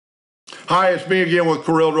Hi, it's me again with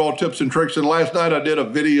Corel Draw Tips and Tricks. And last night I did a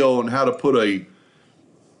video on how to put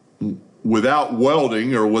without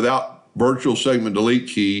welding or without virtual segment delete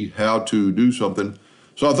key, how to do something.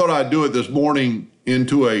 So I thought I'd do it this morning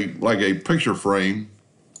into like a picture frame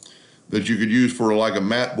that you could use for like a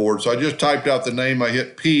mat board. So I just typed out the name, I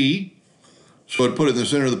hit P. So to put it in the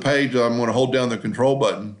center of the page, I'm going to hold down the control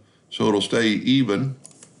button so it'll stay even.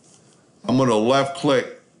 I'm going to left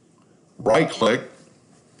click, right click.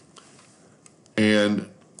 And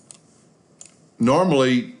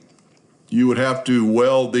normally you would have to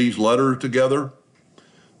weld these letters together,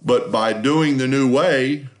 but by doing the new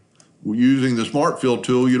way, using the Smart Fill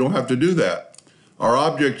tool, you don't have to do that. Our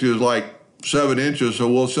object is like 7 inches,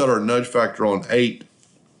 so we'll set our nudge factor on 8.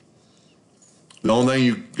 The only thing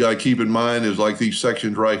you got to keep in mind is like these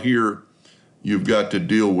sections right here, you've got to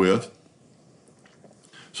deal with.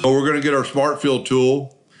 So we're going to get our Smart Fill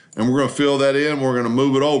tool and we're going to fill that in, we're going to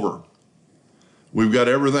move it over. We've got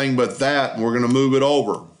everything but that, and we're going to move it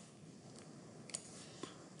over.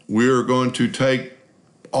 We're going to take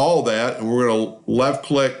all that, and we're going to left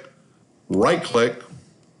click, right click,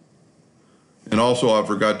 and also I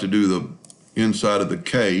forgot to do the inside of the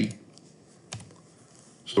K.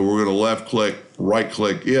 So we're going to left click, right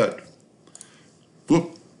click it.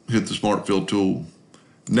 Whoop, hit the Smart Fill tool.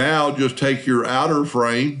 Now just take your outer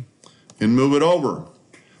frame and move it over.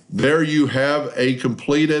 There you have a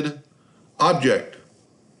completed object.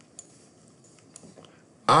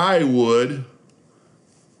 I would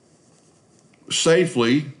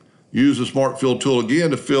safely use the Smart Fill tool again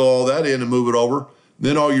to fill all that in and move it over.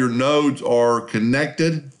 Then all your nodes are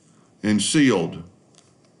connected and sealed.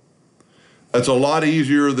 That's a lot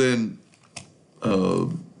easier than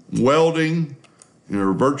welding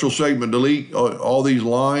or virtual segment delete, all these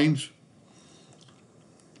lines.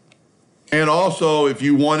 And also, if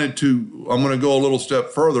you wanted to, I'm going to go a little step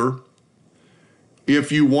further.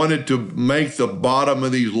 If you wanted to make the bottom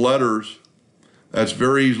of these letters, that's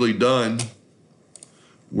very easily done.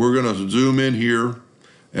 We're going to zoom in here,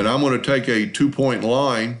 and I'm going to take a 2-point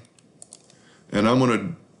line, and I'm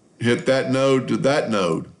going to hit that node to that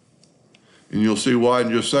node. And you'll see why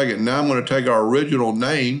in just a second. Now I'm going to take our original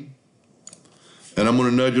name, and I'm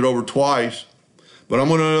going to nudge it over twice, but I'm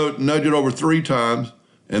going to nudge it over 3 times,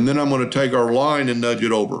 and then I'm going to take our line and nudge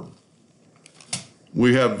it over.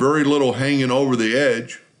 We have very little hanging over the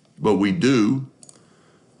edge, but we do.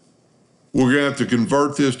 We're going to have to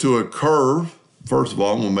convert this to a curve. First of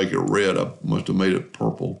all, I'm going to make it red. I must have made it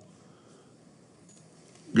purple.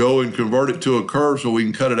 Go and convert it to a curve so we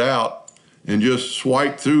can cut it out and just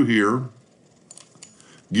swipe through here.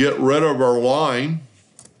 Get rid of our line.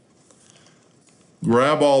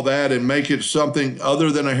 Grab all that and make it something other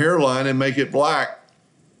than a hairline and make it black.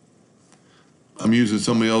 I'm using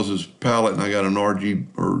somebody else's palette and I got an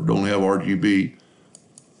RGB or don't have RGB.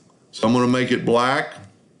 So I'm going to make it black,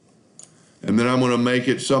 and then I'm going to make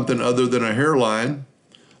it something other than a hairline.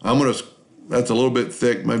 That's a little bit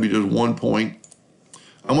thick, maybe just 1 point.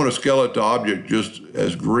 I'm going to scale it to object just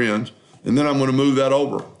as grins, and then I'm going to move that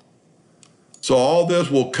over. So all this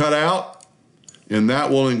will cut out, and that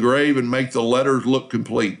will engrave and make the letters look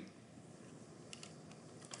complete.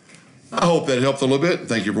 I hope that helped a little bit.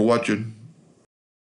 Thank you for watching.